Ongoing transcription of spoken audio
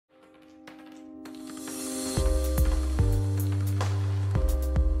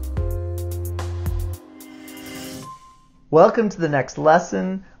Welcome to the next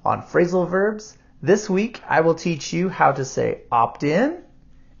lesson on phrasal verbs. This week I will teach you how to say opt in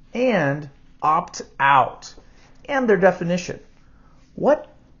and opt out and their definition. What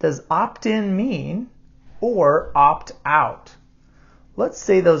does opt in mean or opt out? Let's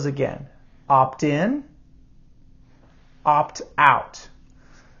say those again. Opt in, opt out.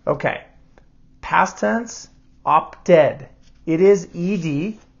 Okay. Past tense, opted. It is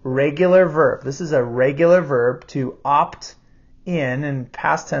ed, regular verb. This is a regular verb to opt in, and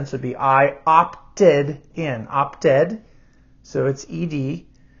past tense would be I opted in. Opted. So it's ed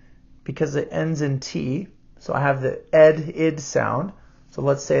because it ends in t. So I have the id sound. So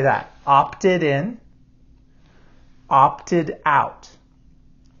let's say that. Opted in, opted out.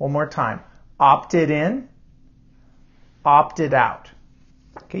 One more time. Opted in, opted out.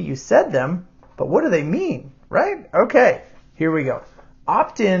 Okay, you said them, but what do they mean, right? Okay, here we go.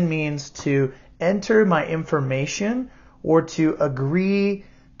 Opt-in means to enter my information or to agree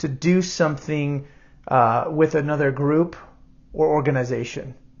to do something with another group or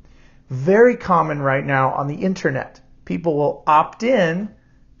organization. Very common right now on the internet. People will opt in,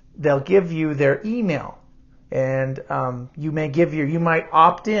 they'll give you their email, and you might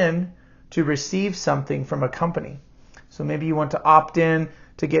opt in to receive something from a company. So maybe you want to opt in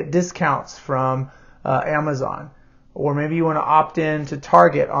to get discounts from Amazon, or maybe you want to opt in to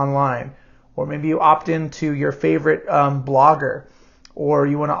Target online, or maybe you opt in to your favorite blogger, or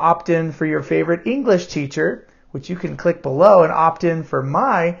you want to opt in for your favorite English teacher, which you can click below and opt in for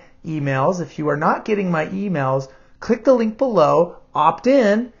my emails. If you are not getting my emails, click the link below, opt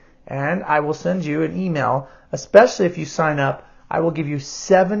in, and I will send you an email. Especially if you sign up, I will give you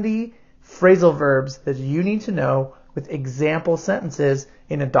 70 phrasal verbs that you need to know with example sentences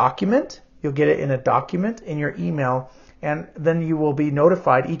in a document. You'll get it in a document in your email, and then you will be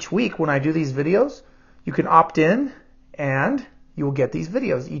notified each week when I do these videos. You can opt in and you will get these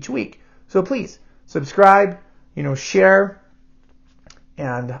videos each week. So please subscribe, share,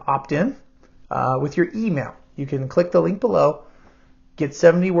 and opt in with your email. You can click the link below, get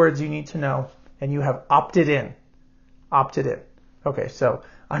 70 words you need to know, and you have opted in. Opted in. Okay, so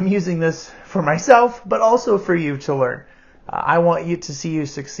I'm using this for myself, but also for you to learn. I want you to see you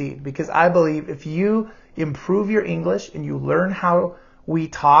succeed, because I believe if you improve your English and you learn how we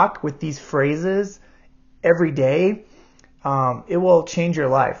talk with these phrases every day, it will change your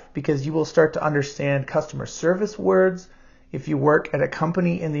life, because you will start to understand customer service words. If you work at a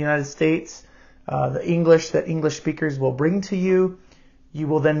company in the United States, the English that English speakers will bring to you, you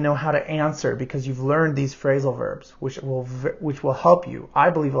will then know how to answer because you've learned these phrasal verbs, which will help you.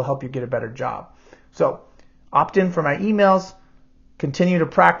 I believe will help you get a better job. So opt in for my emails. Continue to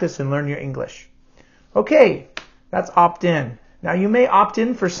practice and learn your English. Okay, that's opt in. Now you may opt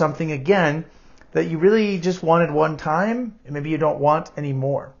in for something again that you really just wanted one time and maybe you don't want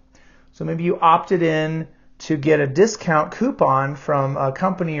anymore. So maybe you opted in to get a discount coupon from a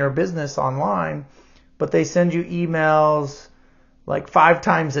company or business online, but they send you emails like 5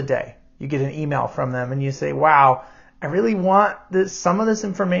 times a day. You get an email from them and you say, wow, I really want some of this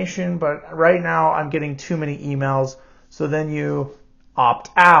information, but right now I'm getting too many emails. So then you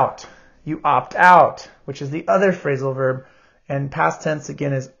opt out. You opt out, which is the other phrasal verb. And past tense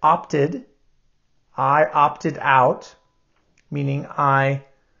again is opted. I opted out, meaning I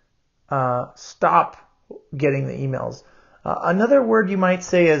stop getting the emails. Another word you might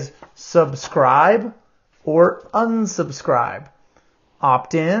say is subscribe or unsubscribe.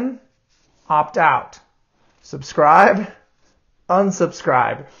 Opt in, opt out. Subscribe,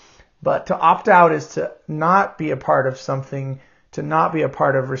 unsubscribe. But to opt out is to not be a part of something, to not be a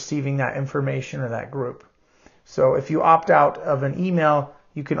part of receiving that information or that group. So if you opt out of an email,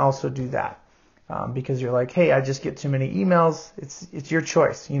 you can also do that. Because you're like, hey, I just get too many emails. It's your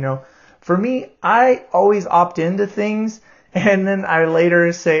choice, For me, I always opt into things, and then I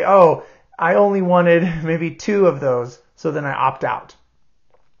later say, oh, I only wanted maybe 2 of those, so then I opt out.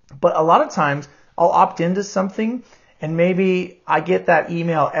 But a lot of times I'll opt into something and maybe I get that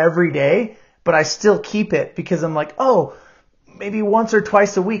email every day, but I still keep it because I'm like, oh, maybe once or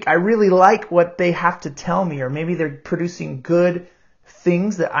twice a week I really like what they have to tell me, or maybe they're producing good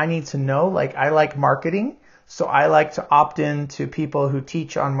things that I need to know. Like I like marketing, so I like to opt in to people who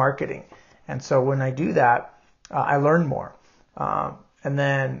teach on marketing. And so when I do that, I learn more. And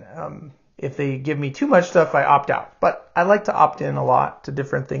then if they give me too much stuff, I opt out. But I like to opt in a lot to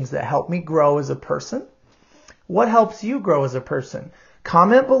different things that help me grow as a person. What helps you grow as a person?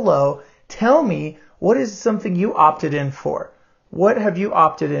 Comment below. Tell me, what is something you opted in for? What have you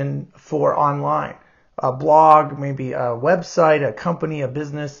opted in for online? A blog, maybe a website, a company, a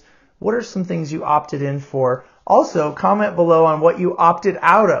business. What are some things you opted in for Also, comment below on what you opted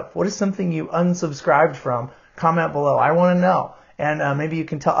out of. What is something you unsubscribed from? Comment below. I want to know. And maybe you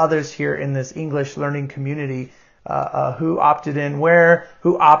can tell others here in this English learning community who opted in where,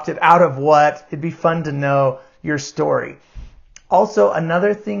 who opted out of what. It'd be fun to know your story. Also,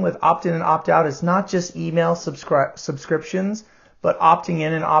 another thing with opt-in and opt-out is not just email subscriptions, but opting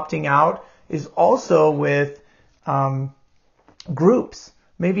in and opting out is also with groups.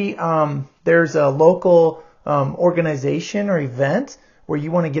 Maybe there's a local organization or event where you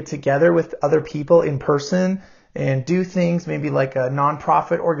want to get together with other people in person and do things, maybe like a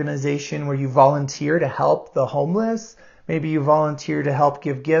nonprofit organization where you volunteer to help the homeless. Maybe you volunteer to help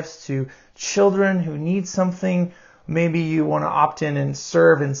give gifts to children who need something. Maybe you want to opt in and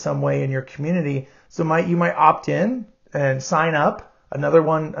serve in some way in your community. So you might opt in and sign up. Another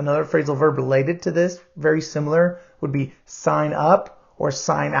phrasal verb related to this, very similar, would be sign up or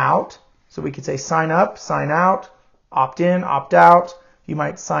sign out. So we could say sign up, sign out, opt in, opt out. You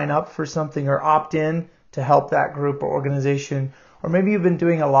might sign up for something or opt in to help that group or organization. Or maybe you've been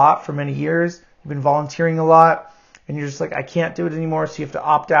doing a lot for many years. You've been volunteering a lot and you're just like, I can't do it anymore. So you have to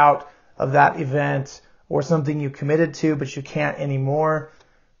opt out of that event or something you committed to, but you can't anymore.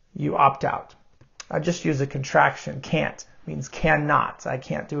 You opt out. I just use a contraction. Can't means cannot. I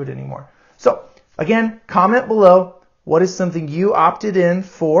can't do it anymore. So again, comment below. What is something you opted in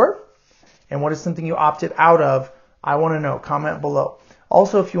for? And what is something you opted out of? I want to know. Comment below.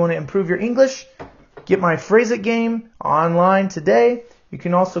 Also, if you want to improve your English, get my Phrase It game online today. You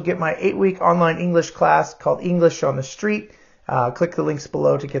can also get my 8-week online English class called English on the Street. Click the links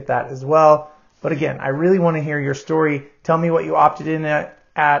below to get that as well. But again, I really want to hear your story. Tell me what you opted in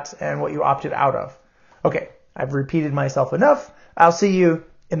at and what you opted out of. Okay, I've repeated myself enough. I'll see you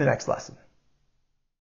in the next lesson.